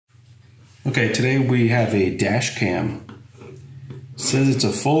Okay, today we have a dash cam. It says it's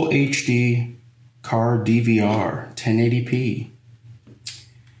a full HD car DVR, 1080p.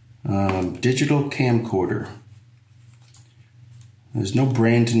 Digital camcorder. There's no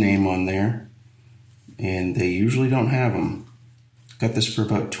brand name on there, and they usually don't have them. Got this for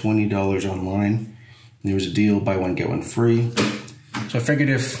about $20 online. There was a deal, buy one get one free. So I figured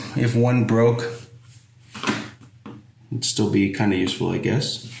if one broke, it'd still be kind of useful, I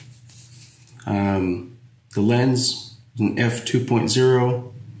guess. The lens is an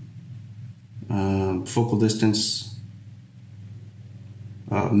f2.0. Focal distance,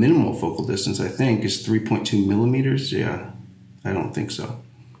 minimal focal distance, I think, is 3.2 millimeters. Yeah, I don't think so.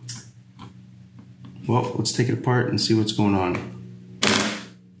 Well, let's take it apart and see what's going on.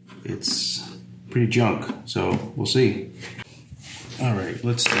 It's pretty junk, so we'll see. All right,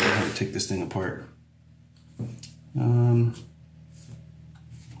 let's see how to take this thing apart.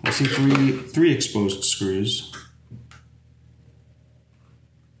 I see three exposed screws.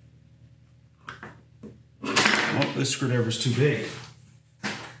 Oh, this screwdriver's too big.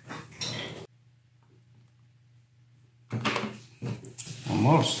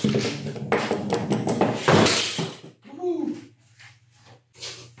 Almost.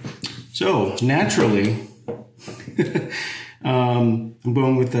 So, naturally, I'm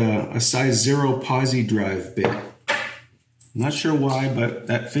going with a size 0 posi drive bit. I'm not sure why, but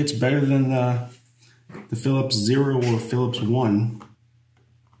that fits better than the Phillips 0 or Phillips 1.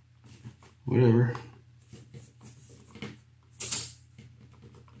 Whatever.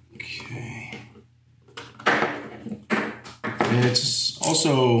 Okay. And it's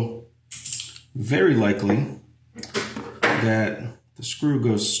also very likely that the screw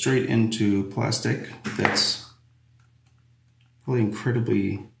goes straight into plastic that's probably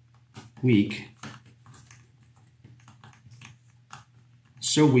incredibly weak.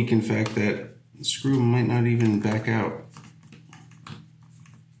 So weak, in fact, that the screw might not even back out.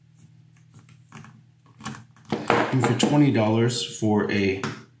 And for $20 for a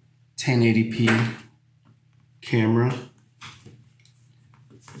 1080p camera,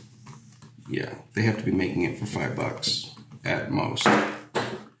 yeah, they have to be making it for $5 at most. All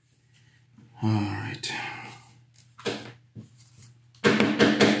right.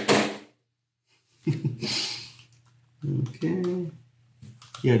 Okay.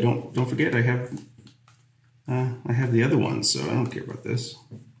 Yeah, don't forget I have the other ones, so I don't care about this.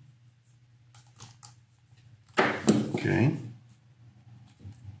 Okay.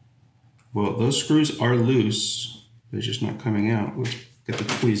 Well, those screws are loose. They're just not coming out. Let's get the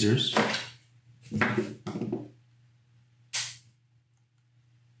tweezers.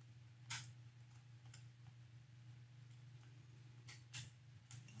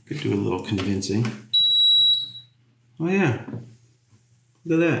 Could do a little convincing. Oh yeah.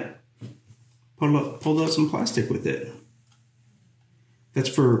 Look at that. Pulled out some plastic with it. That's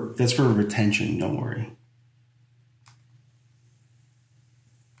for retention, don't worry.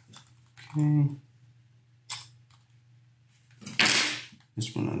 Okay.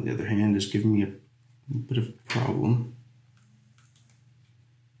 This one, on the other hand, is giving me a bit of a problem.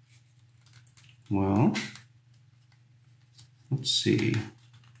 Well, let's see.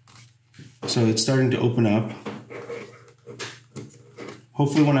 So it's starting to open up.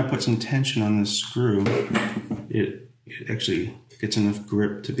 Hopefully when I put some tension on this screw, it actually gets enough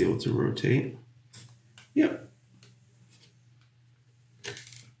grip to be able to rotate. Yep.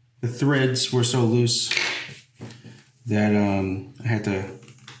 The threads were so loose that I had to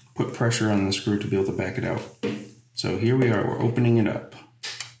put pressure on the screw to be able to back it out. So here we are, we're opening it up.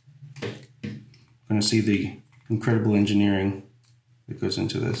 I'm gonna see the incredible engineering that goes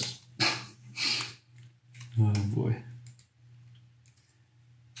into this. Oh boy.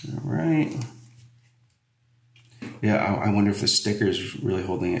 All right. Yeah, I wonder if the sticker is really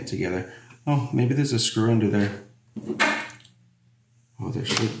holding it together. Oh, maybe there's a screw under there. Oh,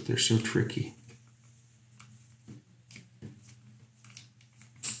 they're so tricky.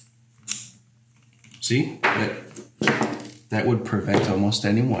 See, that would prevent almost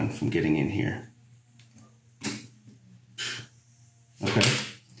anyone from getting in here. Okay,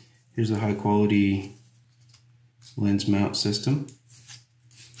 here's a high quality lens mount system.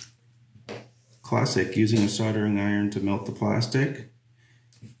 Classic, using a soldering iron to melt the plastic.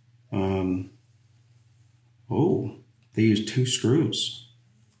 Oh, they use 2 screws.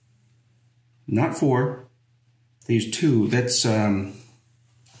 Not 4, they use 2. That's, you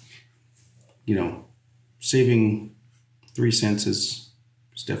know, saving 3 cents is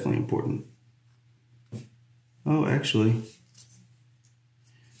definitely important. Oh, actually,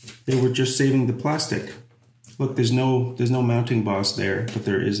 they were just saving the plastic. Look, there's no mounting boss there, but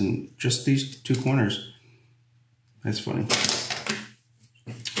there isn't, just these two corners. That's funny.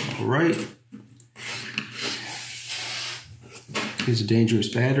 All right. Here's a dangerous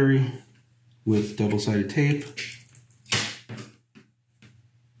battery with double-sided tape.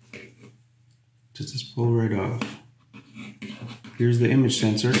 Just pull right off. Here's the image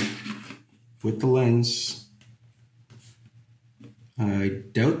sensor with the lens. I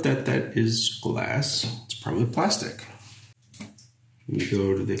doubt that that is glass. It's probably plastic. Let me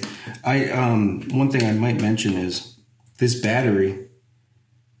go to the... one thing I might mention is this battery,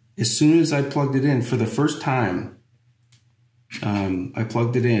 as soon as I plugged it in for the first time, I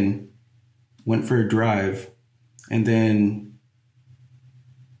plugged it in, went for a drive, and then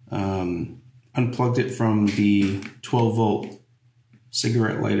unplugged it from the 12-volt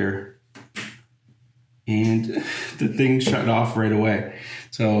cigarette lighter, and the thing shut off right away.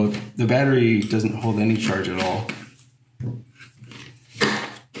 So the battery doesn't hold any charge at all.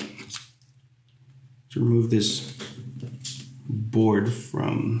 To remove this board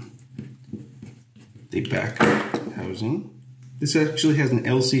from the back housing. This actually has an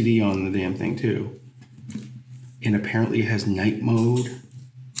LCD on the damn thing too. And apparently it has night mode.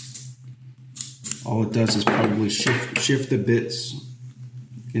 All it does is probably shift the bits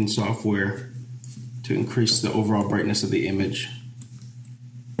in software to increase the overall brightness of the image.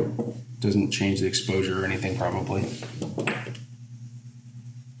 Doesn't change the exposure or anything probably.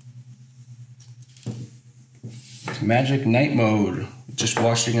 Magic night mode, just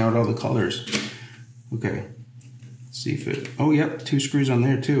washing out all the colors. Okay, let's see if it, oh yep, 2 screws on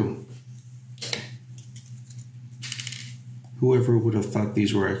there too. Whoever would have thought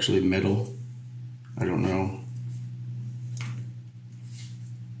these were actually metal, I don't know.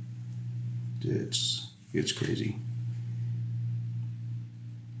 It's crazy.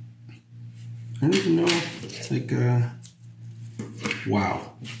 I don't even know, like,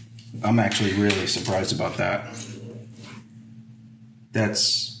 wow. I'm actually really surprised about that.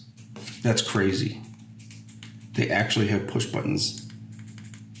 That's crazy. They actually have push buttons.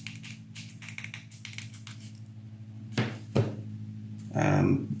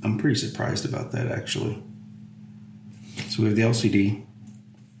 I'm pretty surprised about that actually. So we have the LCD.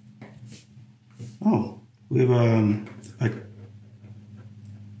 Oh, we have a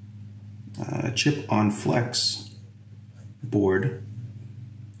chip on flex board,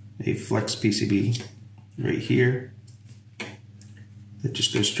 a flex PCB right here that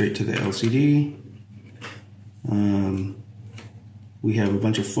just goes straight to the LCD. We have a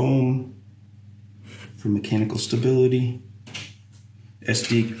bunch of foam for mechanical stability,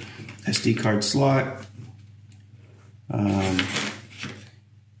 SD card slot,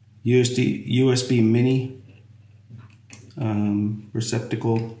 USB mini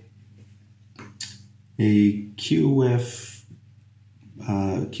receptacle, a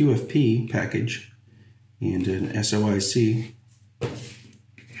QFP package, and an SOIC.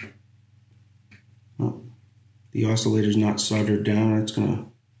 Oh, the oscillator's not soldered down. It's gonna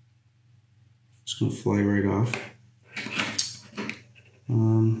fly right off.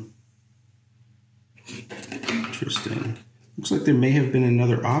 Interesting. Looks like there may have been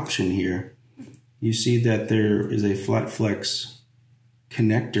another option here. You see that there is a flat flex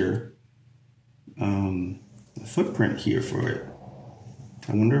connector footprint here for it.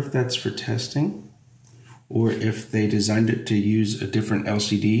 I wonder if that's for testing, or if they designed it to use a different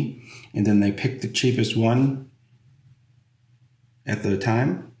LCD and then they picked the cheapest one at the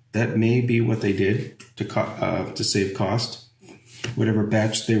time. That may be what they did to save cost. Whatever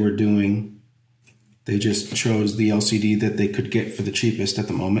batch they were doing, they just chose the LCD that they could get for the cheapest at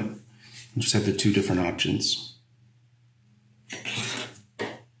the moment and just had the 2 different options.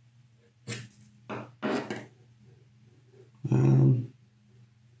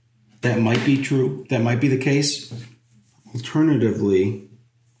 That might be true. That might be the case. Alternatively,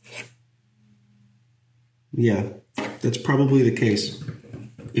 yeah, that's probably the case.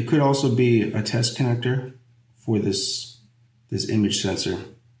 It could also be a test connector for this image sensor.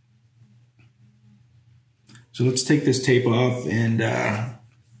 So let's take this tape off and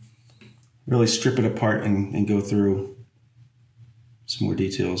really strip it apart and go through some more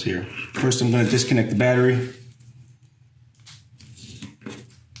details here. First, I'm going to disconnect the battery.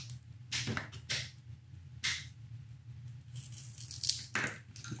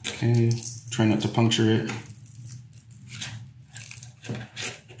 Okay, try not to puncture it.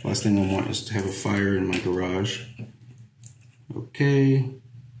 Last thing I want is to have a fire in my garage. Okay,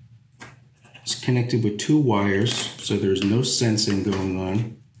 it's connected with 2 wires, so there's no sensing going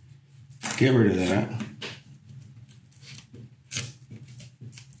on. Get rid of that.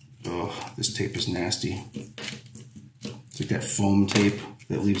 Oh, this tape is nasty. like that foam tape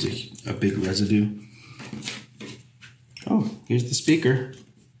that leaves a big residue. Oh, here's the speaker.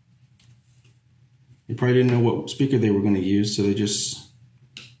 They probably didn't know what speaker they were going to use, so they just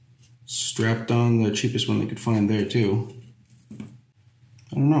strapped on the cheapest one they could find there too.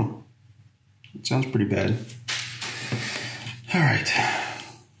 I don't know. It sounds pretty bad. All right.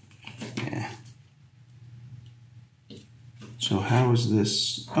 Yeah. So how is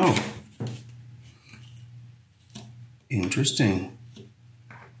this? Oh. Interesting.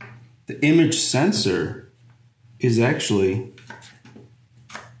 The image sensor is actually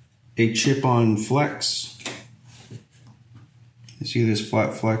a chip-on flex. You see this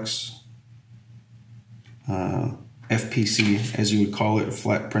flat flex? FPC, as you would call it, a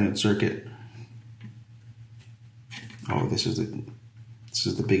flat printed circuit. Oh, this is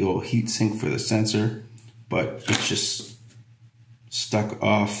the big old heat sink for the sensor, but it's just stuck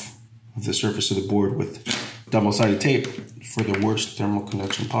off of the surface of the board with double-sided tape for the worst thermal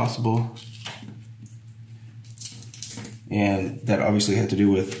conduction possible. And that obviously had to do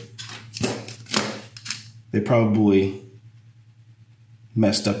with, they probably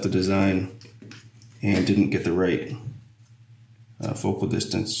messed up the design and didn't get the right focal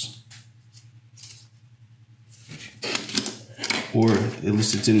distance, or at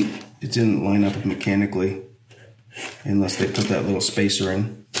least it didn't line up mechanically, unless they put that little spacer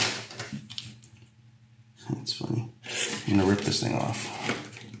in. That's funny. I'm gonna rip this thing off.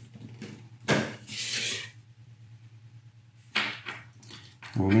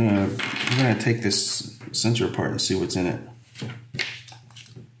 We're gonna take this sensor apart and see what's in it.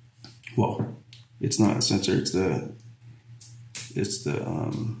 Well, it's not a sensor. It's the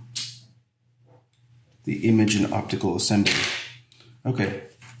image and optical assembly. Okay,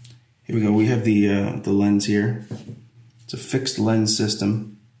 here we go. We have the lens here. It's a fixed lens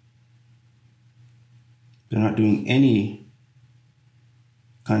system. They're not doing any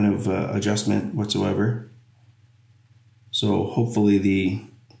kind of adjustment whatsoever. So hopefully the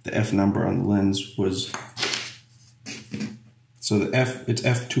F number on the lens was, so it's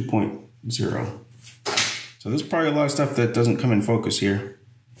f2.0. So there's probably a lot of stuff that doesn't come in focus here.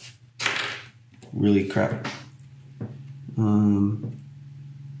 Really crap.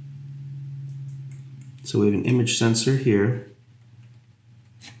 So we have an image sensor here.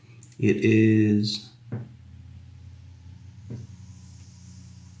 It is,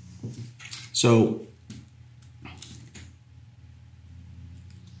 so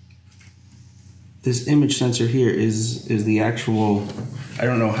this image sensor here is the actual, I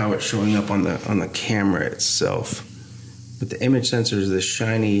don't know how it's showing up on the camera itself, but the image sensor is this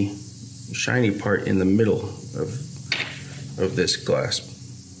shiny part in the middle of this glass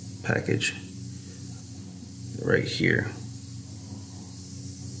package right here.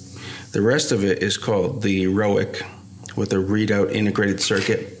 The rest of it is called the ROIC with a readout integrated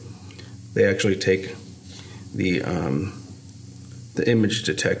circuit. They actually take the image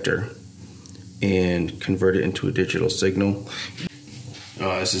detector and convert it into a digital signal.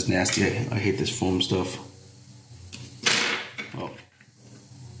 Oh, this is nasty. I hate this foam stuff. Oh.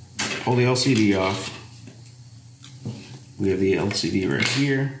 Pull the LCD off. We have the LCD right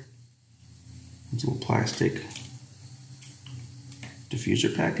here. It's a little plastic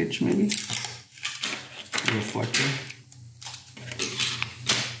diffuser package, maybe? A reflector.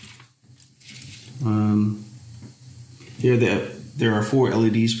 Here there are 4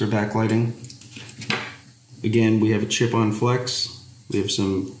 LEDs for backlighting. Again, we have a chip-on flex. We have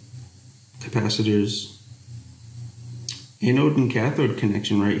some capacitors. Anode and cathode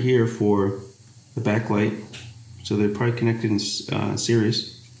connection right here for the backlight. So they're probably connected in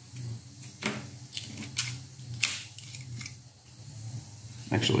series.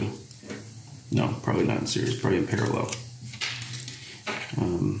 Actually, no, probably not in series, probably in parallel.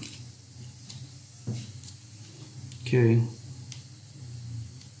 Okay.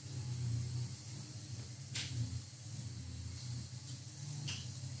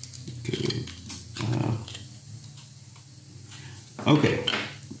 Okay,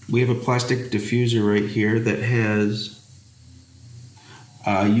 we have a plastic diffuser right here that has,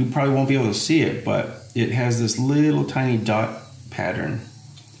 you probably won't be able to see it, but it has this little tiny dot pattern.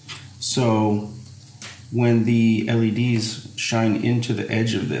 So when the LEDs shine into the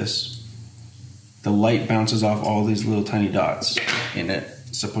edge of this, the light bounces off all these little tiny dots, and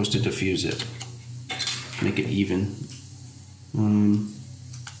it's supposed to diffuse it, make it even. Then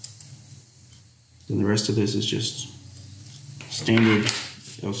the rest of this is just standard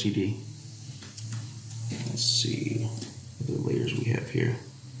LCD. Let's see what other layers we have here.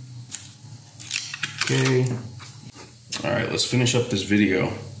 Okay. All right, let's finish up this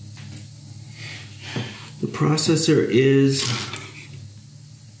video. The processor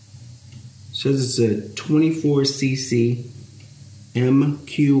says it's a 24cc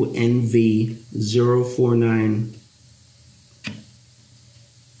MQNV049.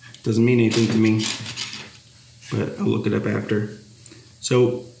 Doesn't mean anything to me, but I'll look it up after.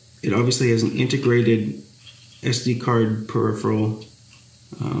 So it obviously has an integrated SD card peripheral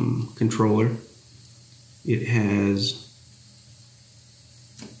controller. It has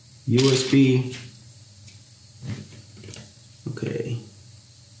USB. Okay.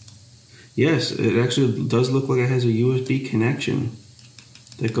 Yes, it actually does look like it has a USB connection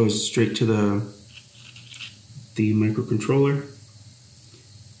that goes straight to the microcontroller.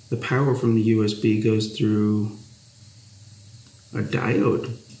 The power from the USB goes through a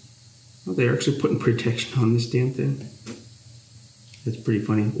diode. Oh, they're actually putting protection on this damn thing. That's pretty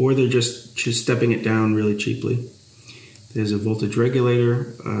funny. Or they're just stepping it down really cheaply. There's a voltage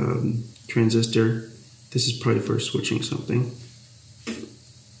regulator, transistor. This is probably for switching something.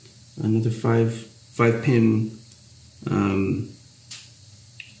 Another five pin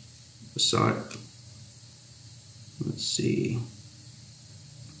SOT. Let's see.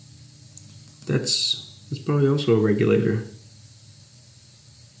 That's probably also a regulator.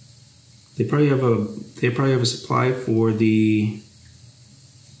 They probably have a supply for the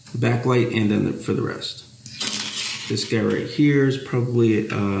backlight and then for the rest. This guy right here is probably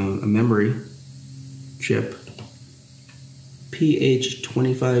a memory chip.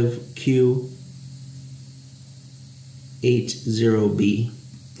 PH25Q80B.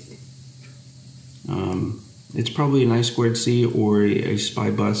 It's probably an I2C or a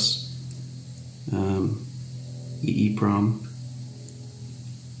SPI bus EEPROM.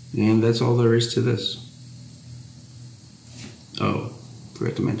 And that's all there is to this. Oh,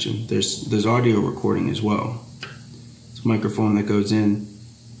 forgot to mention, there's audio recording as well. It's a microphone that goes in.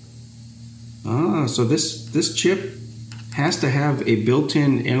 Ah, so this chip has to have a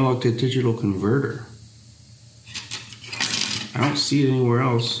built-in analog to digital converter. I don't see it anywhere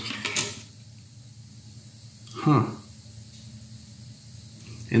else. Huh.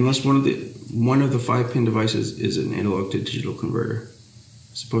 Unless one of the 5-pin devices is an analog to digital converter.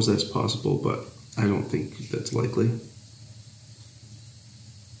 I suppose that's possible, but I don't think that's likely.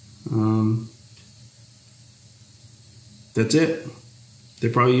 That's it. They're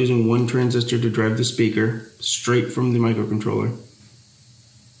probably using one transistor to drive the speaker straight from the microcontroller.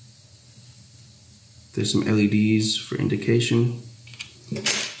 There's some LEDs for indication.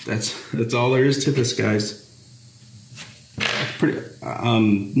 That's all there is to this, guys. Pretty,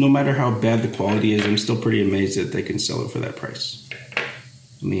 no matter how bad the quality is, I'm still pretty amazed that they can sell it for that price.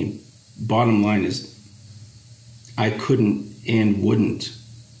 I mean, bottom line is, I couldn't and wouldn't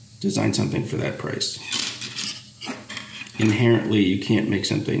design something for that price. Inherently, you can't make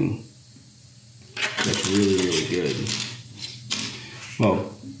something that's really, really good.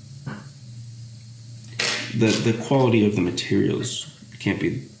 Well, the quality of the materials can't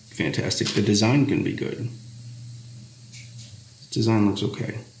be fantastic. The design can be good. Design looks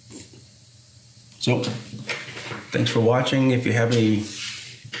okay. So, thanks for watching. If you have any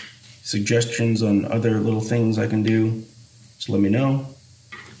suggestions on other little things I can do, just let me know.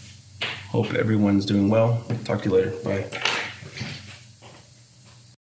 Hope everyone's doing well. Talk to you later. Bye.